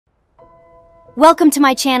Welcome to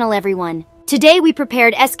my channel, everyone. Today we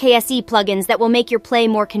prepared SKSE plugins that will make your play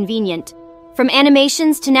more convenient. From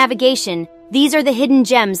animations to navigation, these are the hidden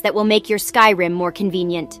gems that will make your Skyrim more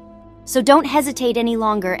convenient. So don't hesitate any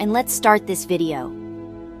longer and let's start this video.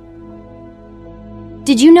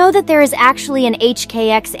 Did you know that there is actually an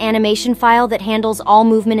HKX animation file that handles all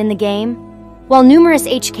movement in the game? While numerous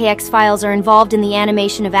HKX files are involved in the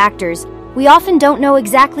animation of actors, we often don't know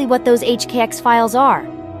exactly what those HKX files are.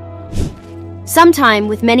 Sometimes,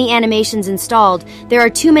 with many animations installed, there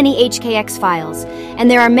are too many HKX files, and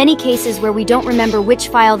there are many cases where we don't remember which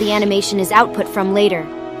file the animation is output from later.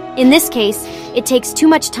 In this case, it takes too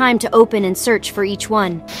much time to open and search for each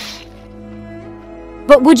one.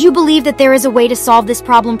 But would you believe that there is a way to solve this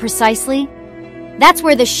problem precisely? That's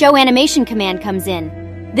where the Show Animation command comes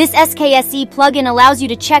in. This SKSE plugin allows you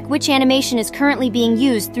to check which animation is currently being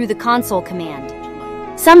used through the console command.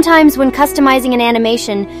 Sometimes when customizing an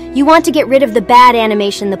animation, you want to get rid of the bad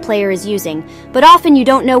animation the player is using, but often you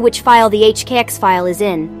don't know which file the HKX file is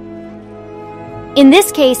in. In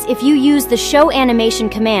this case, if you use the Show Animation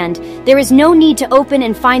command, there is no need to open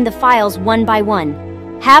and find the files one by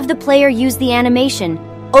one. Have the player use the animation,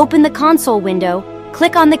 open the console window,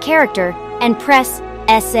 click on the character, and press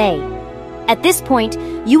SA. At this point,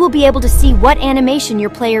 you will be able to see what animation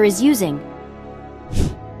your player is using.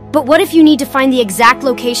 But what if you need to find the exact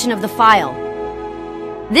location of the file?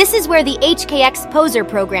 This is where the HKX Poser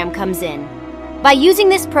program comes in. By using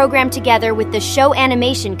this program together with the Show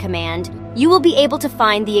Animation command, you will be able to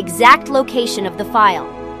find the exact location of the file.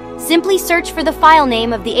 Simply search for the file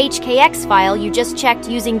name of the HKX file you just checked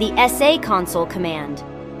using the SA console command.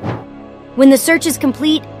 When the search is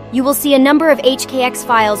complete, you will see a number of HKX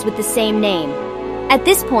files with the same name. At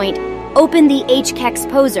this point, open the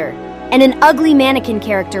HKX Poser, and an ugly mannequin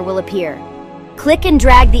character will appear. Click and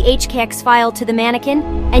drag the HKX file to the mannequin,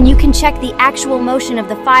 and you can check the actual motion of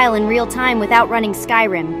the file in real time without running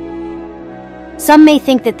Skyrim. Some may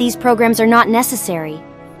think that these programs are not necessary,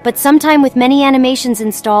 but sometime with many animations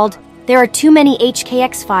installed, there are too many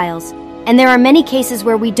HKX files, and there are many cases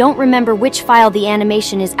where we don't remember which file the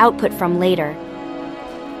animation is output from later.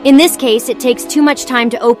 In this case, it takes too much time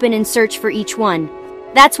to open and search for each one.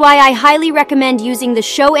 That's why I highly recommend using the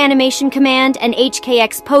Show Animation command and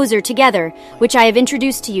HKX Poser together, which I have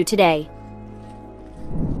introduced to you today.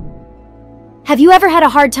 Have you ever had a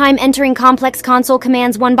hard time entering complex console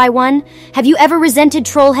commands one by one? Have you ever resented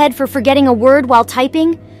Trollhead for forgetting a word while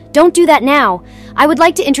typing? Don't do that now. I would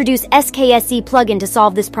like to introduce SKSE plugin to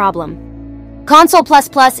solve this problem.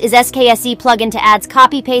 ConsolePlusPlus is SKSE plugin to adds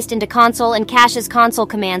copy-paste into console and caches console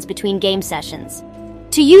commands between game sessions.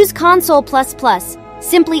 To use ConsolePlusPlus,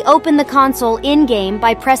 simply open the console in-game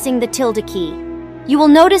by pressing the tilde key. You will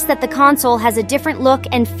notice that the console has a different look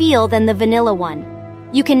and feel than the vanilla one.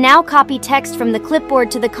 You can now copy text from the clipboard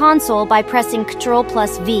to the console by pressing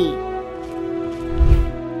Ctrl+V.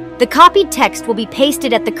 The copied text will be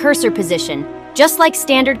pasted at the cursor position, just like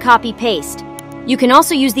standard copy-paste. You can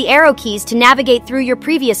also use the arrow keys to navigate through your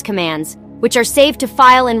previous commands, which are saved to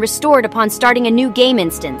file and restored upon starting a new game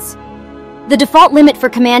instance. The default limit for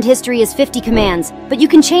command history is 50 commands, but you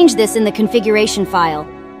can change this in the configuration file.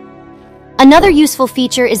 Another useful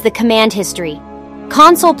feature is the command history.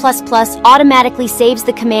 ConsolePlusPlus automatically saves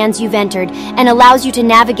the commands you've entered and allows you to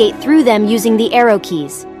navigate through them using the arrow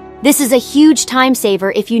keys. This is a huge time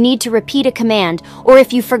saver if you need to repeat a command or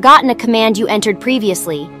if you've forgotten a command you entered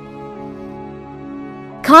previously.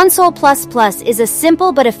 ConsolePlusPlus is a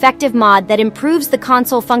simple but effective mod that improves the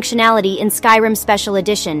console functionality in Skyrim Special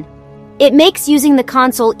Edition. It makes using the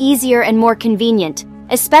console easier and more convenient,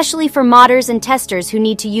 especially for modders and testers who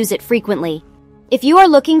need to use it frequently. If you are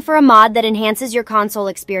looking for a mod that enhances your console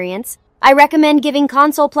experience, I recommend giving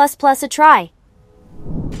ConsolePlusPlus a try.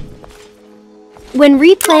 When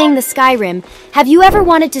replaying the Skyrim, have you ever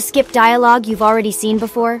wanted to skip dialogue you've already seen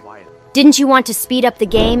before? Didn't you want to speed up the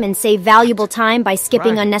game and save valuable time by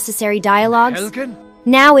skipping unnecessary dialogues?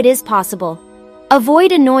 Now it is possible.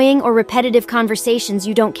 Avoid annoying or repetitive conversations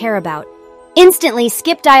you don't care about. Instantly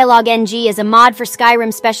Skip Dialogue NG is a mod for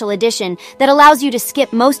Skyrim Special Edition that allows you to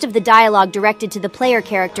skip most of the dialogue directed to the player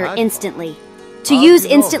character instantly. To use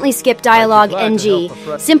Instantly Skip Dialogue NG,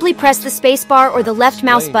 simply press the spacebar or the left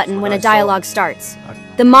mouse button when a dialogue starts.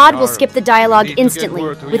 The mod will skip the dialogue instantly,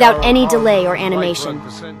 without any delay or animation.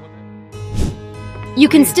 You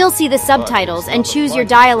can still see the subtitles and choose your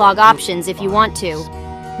dialogue options if you want to.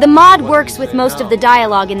 The mod works with most of the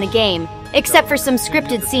dialogue in the game, except for some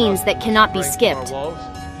scripted scenes that cannot be skipped.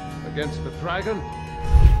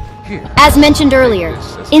 As mentioned earlier,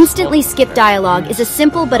 Instantly Skip Dialogue is a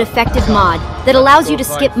simple but effective mod that allows you to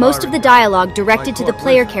skip most of the dialogue directed to the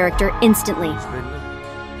player character instantly.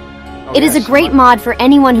 It is a great mod for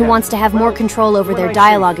anyone who wants to have more control over their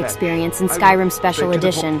dialogue experience in Skyrim Special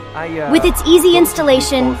Edition. With its easy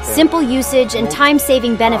installation, simple usage, and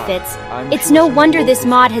time-saving benefits, it's no wonder this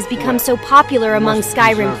mod has become so popular among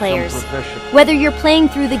Skyrim players. Whether you're playing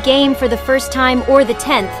through the game for the first time or the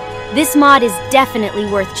 10th, this mod is definitely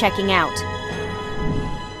worth checking out.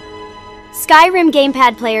 Skyrim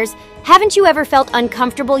gamepad players, haven't you ever felt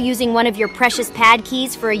uncomfortable using one of your precious pad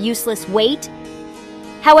keys for a useless weight?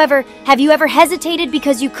 However, have you ever hesitated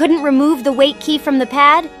because you couldn't remove the weight key from the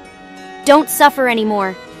pad? Don't suffer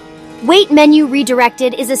anymore. Weight Menu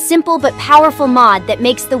Redirected is a simple but powerful mod that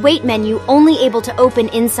makes the weight menu only able to open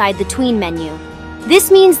inside the tween menu.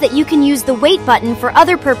 This means that you can use the weight button for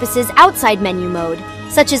other purposes outside menu mode,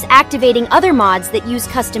 such as activating other mods that use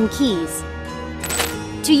custom keys.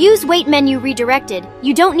 To use Weight Menu Redirected,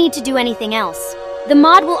 you don't need to do anything else. The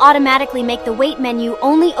mod will automatically make the weight menu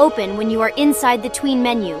only open when you are inside the tween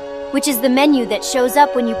menu, which is the menu that shows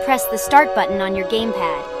up when you press the start button on your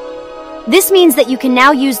gamepad. This means that you can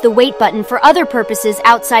now use the weight button for other purposes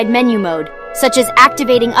outside menu mode, such as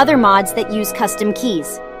activating other mods that use custom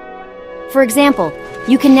keys. For example,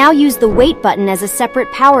 you can now use the weight button as a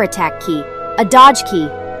separate power attack key, a dodge key,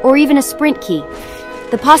 or even a sprint key.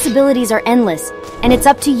 The possibilities are endless, and it's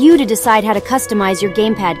up to you to decide how to customize your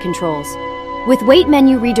gamepad controls. With Weight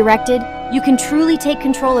Menu Redirected, you can truly take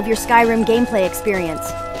control of your Skyrim gameplay experience.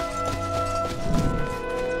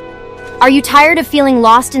 Are you tired of feeling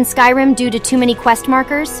lost in Skyrim due to too many quest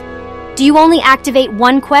markers? Do you only activate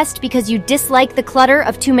one quest because you dislike the clutter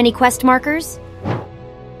of too many quest markers?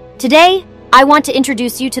 Today, I want to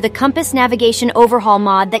introduce you to the Compass Navigation Overhaul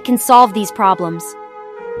mod that can solve these problems.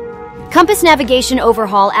 Compass Navigation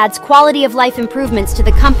Overhaul adds quality-of-life improvements to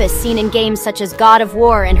the compass seen in games such as God of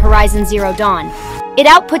War and Horizon Zero Dawn. It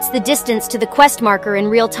outputs the distance to the quest marker in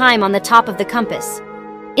real time on the top of the compass.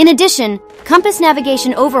 In addition, Compass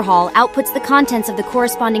Navigation Overhaul outputs the contents of the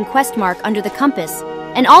corresponding quest mark under the compass,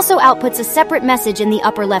 and also outputs a separate message in the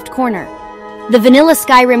upper left corner. The vanilla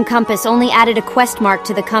Skyrim compass only added a quest mark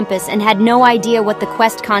to the compass and had no idea what the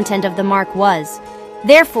quest content of the mark was.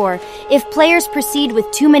 Therefore, if players proceed with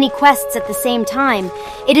too many quests at the same time,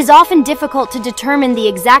 it is often difficult to determine the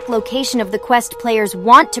exact location of the quest players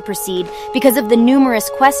want to proceed because of the numerous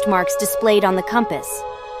quest marks displayed on the compass.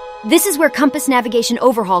 This is where Compass Navigation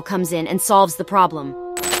Overhaul comes in and solves the problem.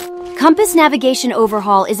 Compass Navigation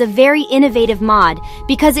Overhaul is a very innovative mod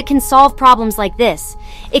because it can solve problems like this.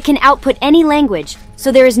 It can output any language,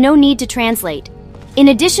 so there is no need to translate. In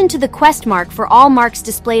addition to the quest mark for all marks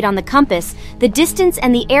displayed on the compass, the distance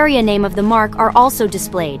and the area name of the mark are also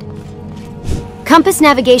displayed. Compass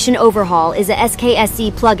Navigation Overhaul is a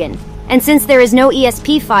SKSE plugin, and since there is no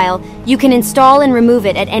ESP file, you can install and remove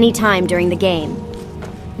it at any time during the game.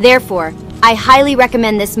 Therefore, I highly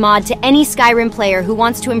recommend this mod to any Skyrim player who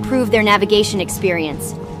wants to improve their navigation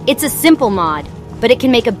experience. It's a simple mod, but it can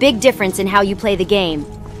make a big difference in how you play the game.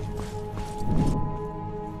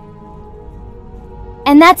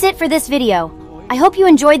 And that's it for this video. I hope you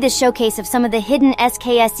enjoyed this showcase of some of the hidden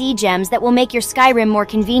SKSE gems that will make your Skyrim more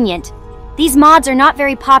convenient. These mods are not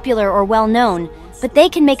very popular or well known, but they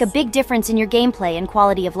can make a big difference in your gameplay and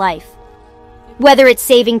quality of life. Whether it's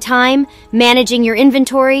saving time, managing your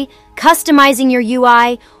inventory, customizing your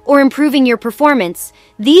UI, or improving your performance,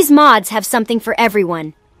 these mods have something for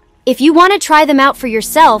everyone. If you want to try them out for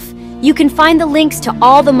yourself, you can find the links to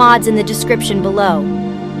all the mods in the description below.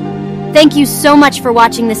 Thank you so much for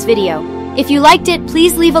watching this video. If you liked it,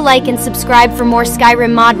 please leave a like and subscribe for more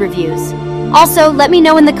Skyrim mod reviews. Also, let me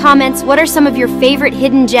know in the comments what are some of your favorite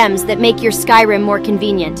hidden gems that make your Skyrim more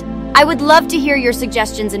convenient. I would love to hear your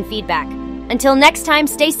suggestions and feedback. Until next time,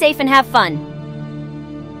 stay safe and have fun.